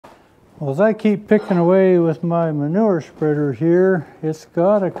Well, as I keep picking away with my manure spreader here, it's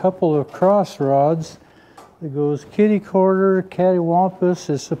got a couple of cross rods. It goes kitty corner,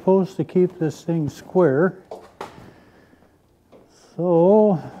 cattywampus. Is supposed to keep this thing square.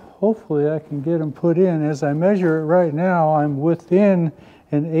 So hopefully I can get them put in. As I measure it right now, I'm within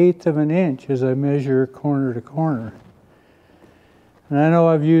 1/8 of an inch as I measure corner to corner. And I know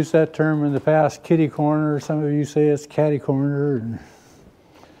I've used that term in the past, kitty corner. Some of you say it's catty corner, and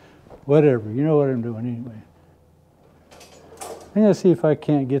whatever. You know what I'm doing anyway. I'm going to see if I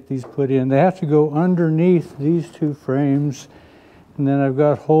can't get these put in. They have to go underneath these two frames, and then I've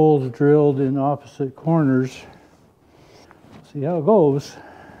got holes drilled in opposite corners. See how it goes.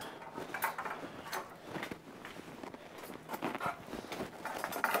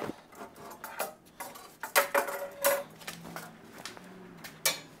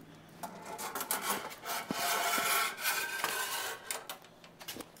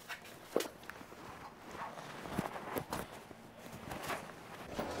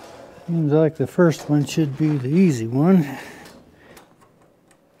 Seems like the first one should be the easy one.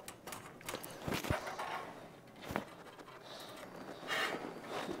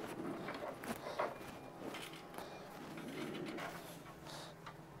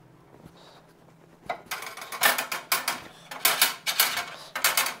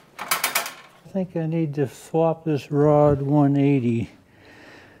 I think I need to swap this rod 180.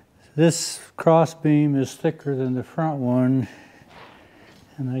 This cross beam is thicker than the front one,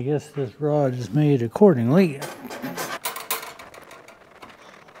 and I guess this rod is made accordingly.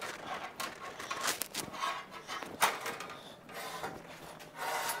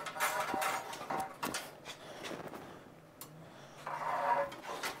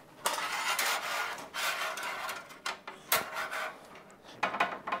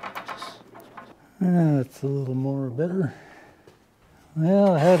 That's a little more better.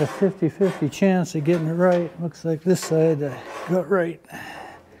 Well, I had a 50-50 chance of getting it right. Looks like this side I got right.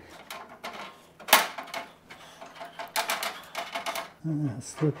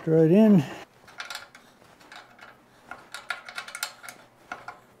 Slipped right in.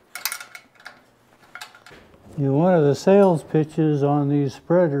 One of the sales pitches on these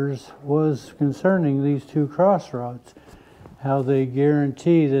spreaders was concerning these two cross rods, how they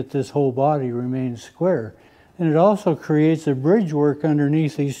guarantee that this whole body remains square. And it also creates a bridge work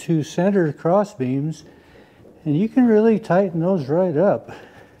underneath these two center cross beams, and you can really tighten those right up.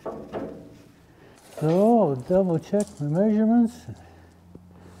 So I'll double check my measurements.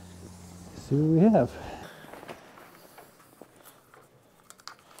 See what we have.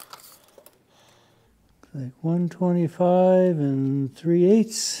 Like 125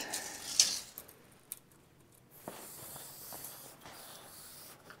 3/8.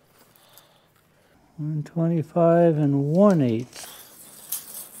 125 1/8.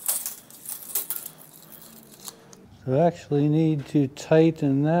 So I actually need to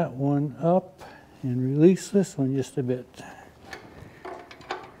tighten that one up and release this one just a bit.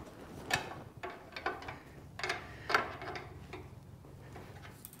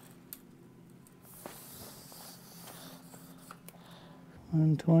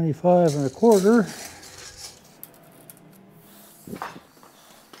 $125 1/4.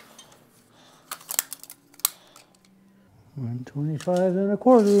 $125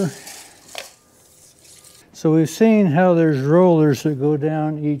 1/4. So we've seen how there's rollers that go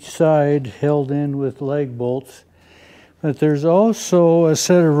down each side held in with leg bolts, but there's also a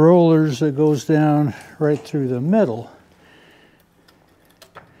set of rollers that goes down right through the middle,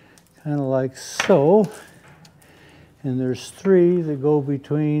 kind of like so. And there's 3 that go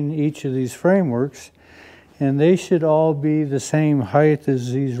between each of these frameworks, and they should all be the same height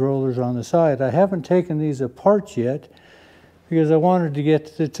as these rollers on the side. I haven't taken these apart yet because I wanted to get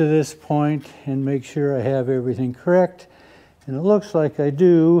to this point and make sure I have everything correct, and it looks like I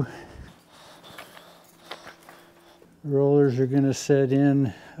do. The rollers are going to set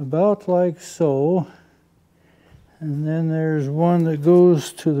in about like so, and then there's one that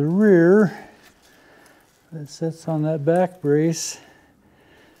goes to the rear that sits on that back brace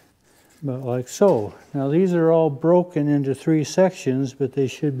about like so. Now these are all broken into 3 sections, but they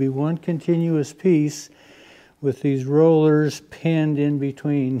should be one continuous piece with these rollers pinned in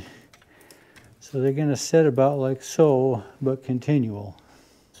between. So they're going to set about like so, but continual.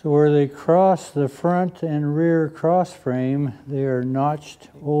 So where they cross the front and rear cross frame, they are notched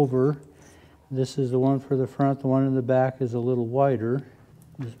over. This is the one for the front, the one in the back is a little wider,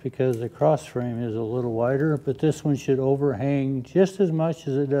 just because the cross frame is a little wider, but this one should overhang just as much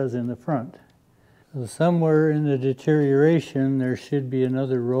as it does in the front. So somewhere in the deterioration, there should be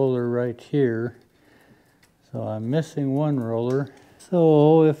another roller right here. So I'm missing one roller.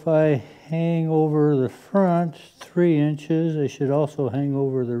 So if I hang over the front 3 inches, I should also hang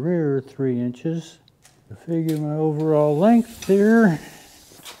over the rear 3 inches. To figure my overall length here,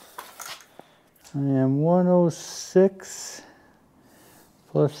 I am 106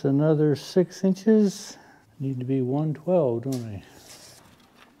 plus another 6 inches. Need to be 112, don't I?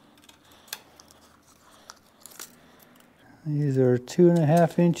 These are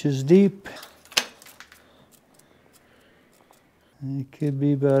 2.5 inches deep. It could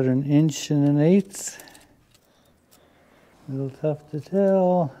be about 1 1/8 inches. A little tough to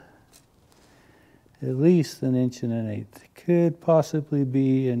tell. At least 1 1/8 inches. Could possibly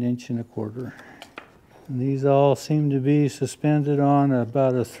be 1 1/4 inches. And these all seem to be suspended on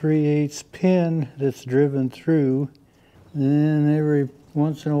about a 3/8 pin that's driven through. And every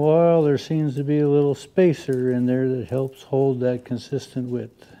once in a while there seems to be a little spacer in there that helps hold that consistent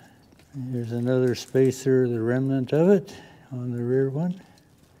width. Here's another spacer, the remnant of it, on the rear one.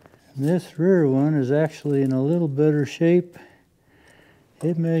 And this rear one is actually in a little better shape.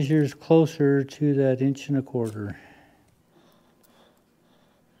 It measures closer to that 1.25 inches.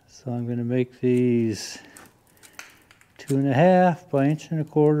 So I'm going to make these 2.5 by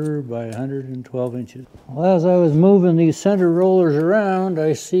 1.25 inches by 112 inches. Well, as I was moving these center rollers around,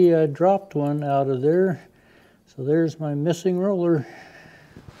 I see I dropped one out of there. So there's my missing roller.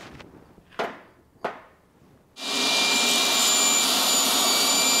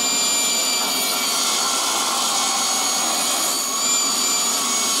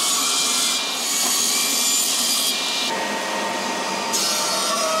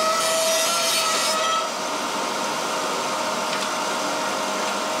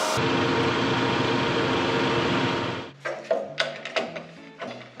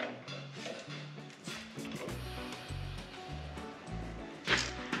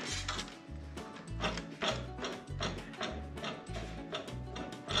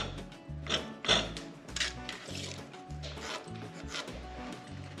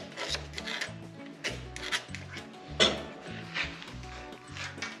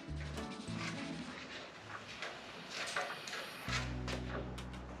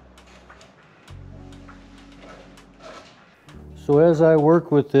 So as I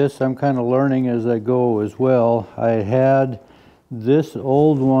work with this, I'm kind of learning as I go as well. I had this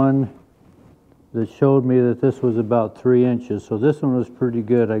old one that showed me that this was about 3 inches. So this one was pretty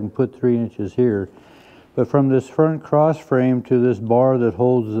good. I can put 3 inches here. But from this front cross frame to this bar that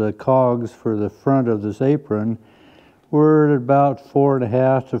holds the cogs for the front of this apron, we're at about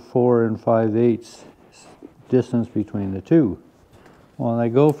 4.5 to 4 5/8 distance between the two. When I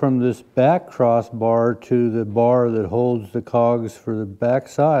go from this back crossbar to the bar that holds the cogs for the back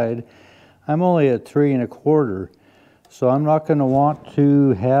side, I'm only at 3 1/4. So I'm not going to want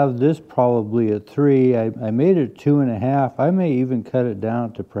to have this probably at 3. I made it 2.5. I may even cut it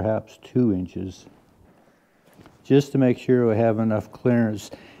down to perhaps 2 inches. Just to make sure we have enough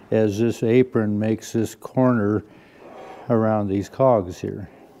clearance as this apron makes this corner around these cogs here.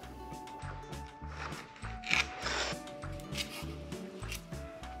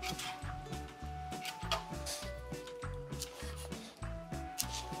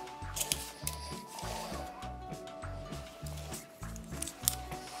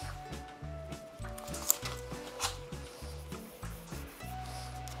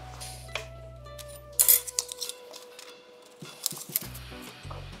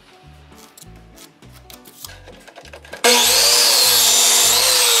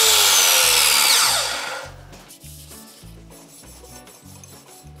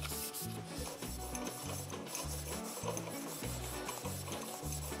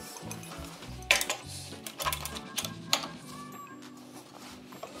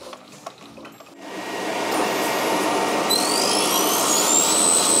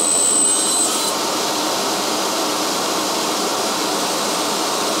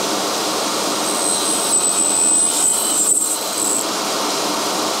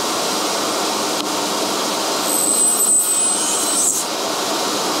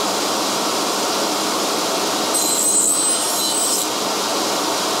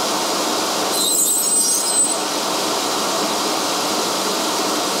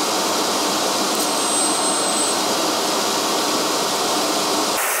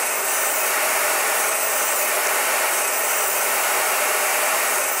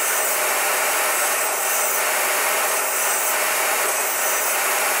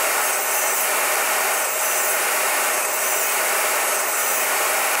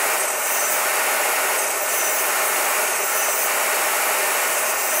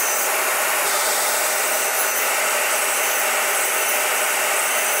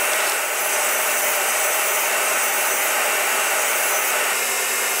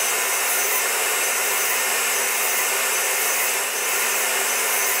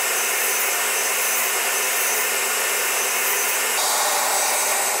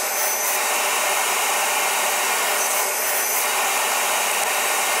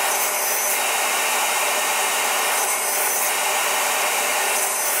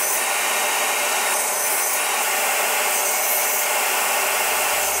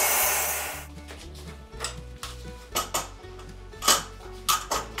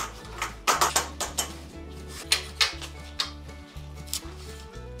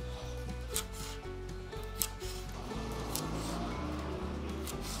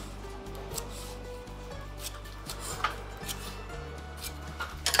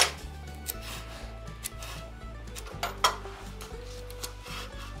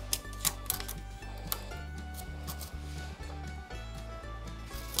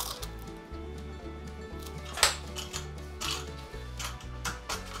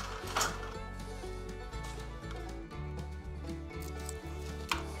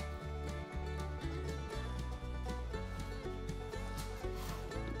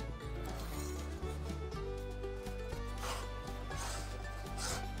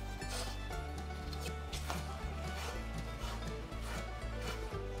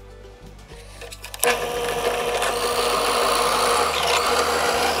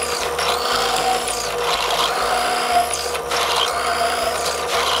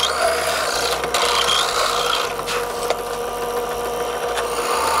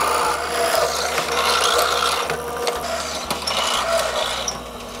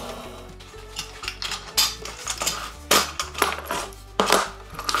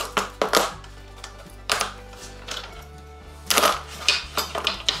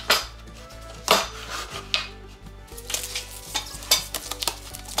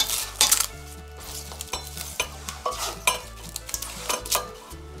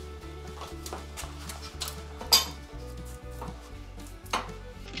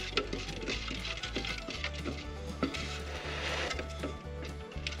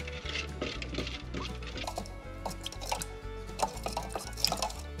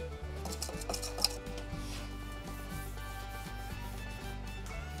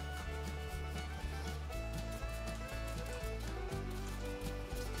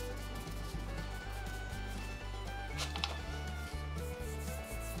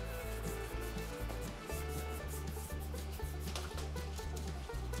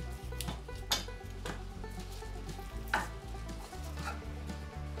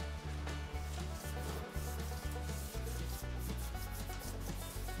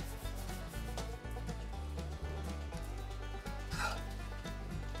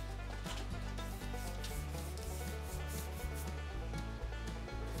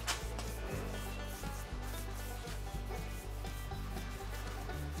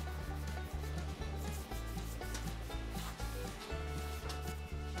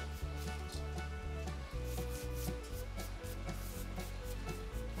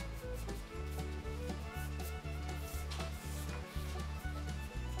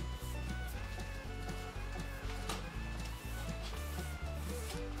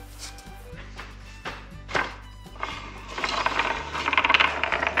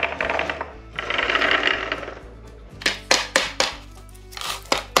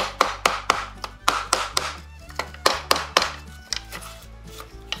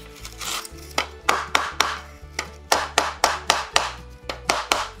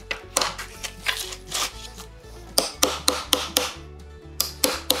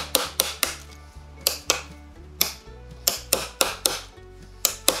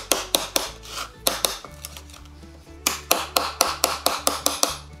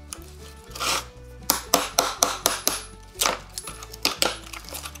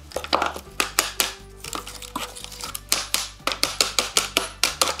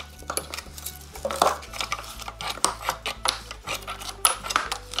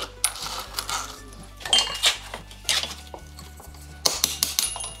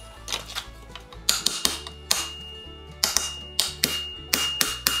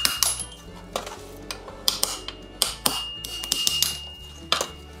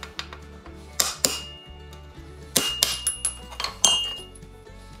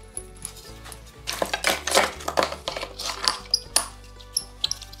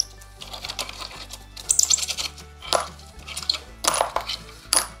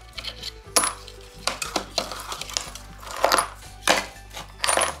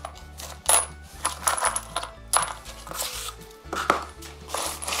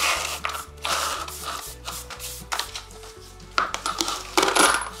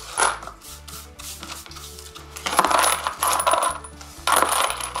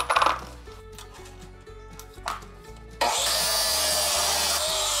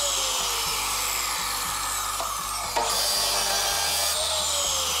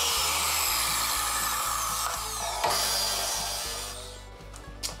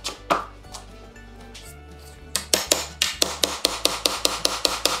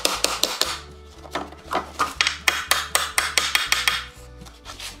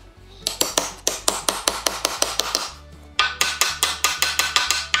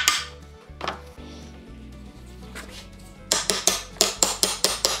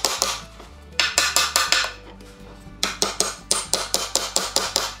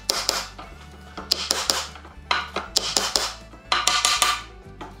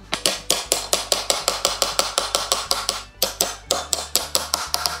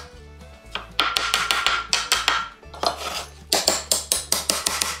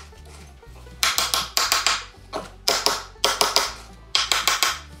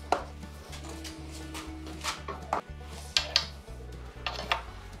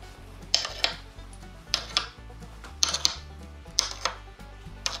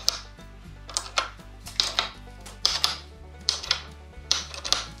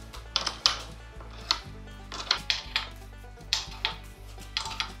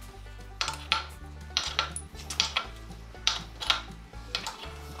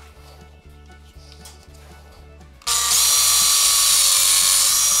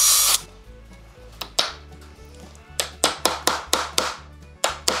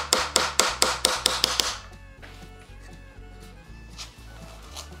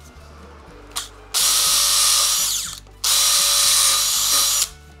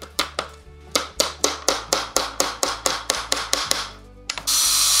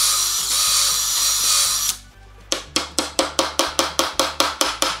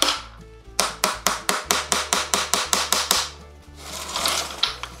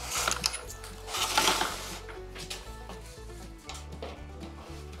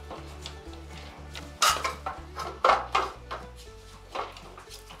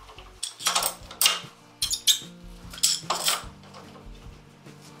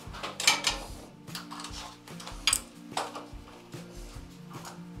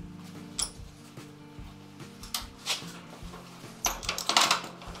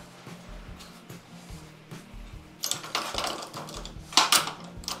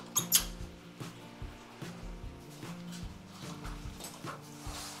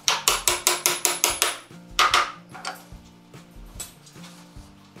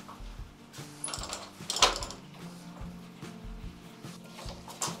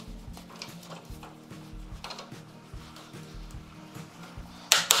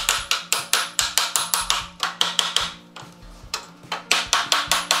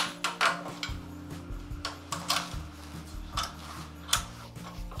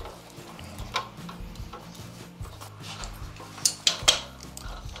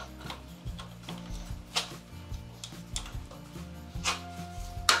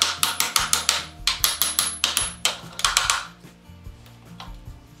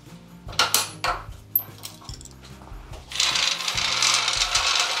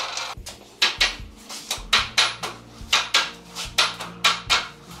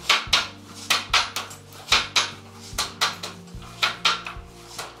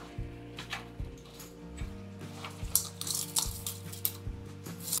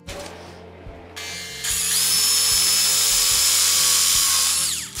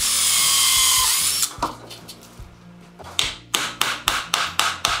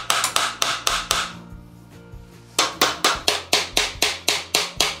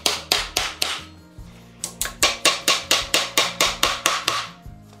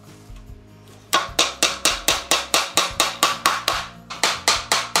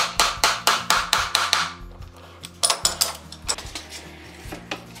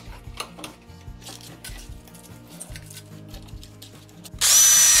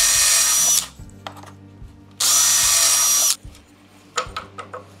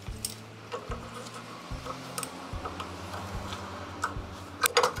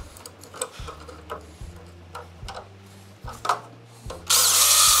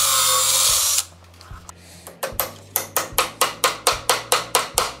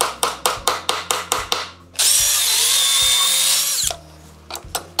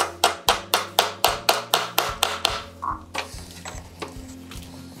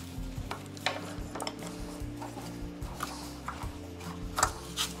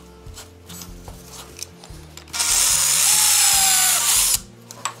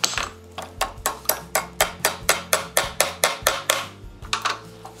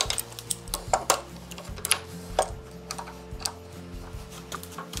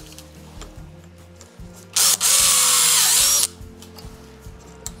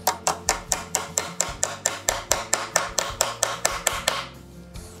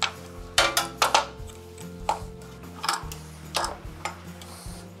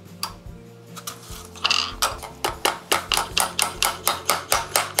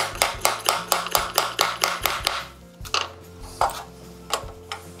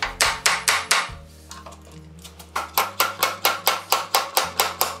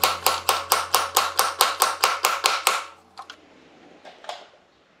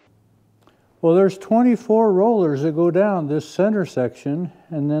 Well, there's 24 rollers that go down this center section,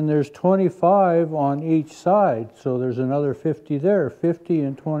 and then there's 25 on each side. So there's another 50 there, 50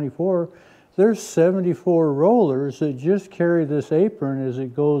 and 24. There's 74 rollers that just carry this apron as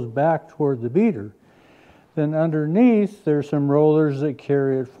it goes back toward the beater. Then underneath, there's some rollers that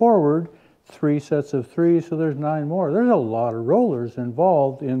carry it forward, 3 sets of 3, so there's 9 more. There's a lot of rollers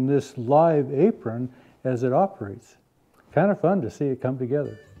involved in this live apron as it operates. Kind of fun to see it come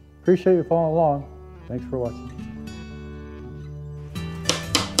together. Appreciate you following along. Thanks for watching.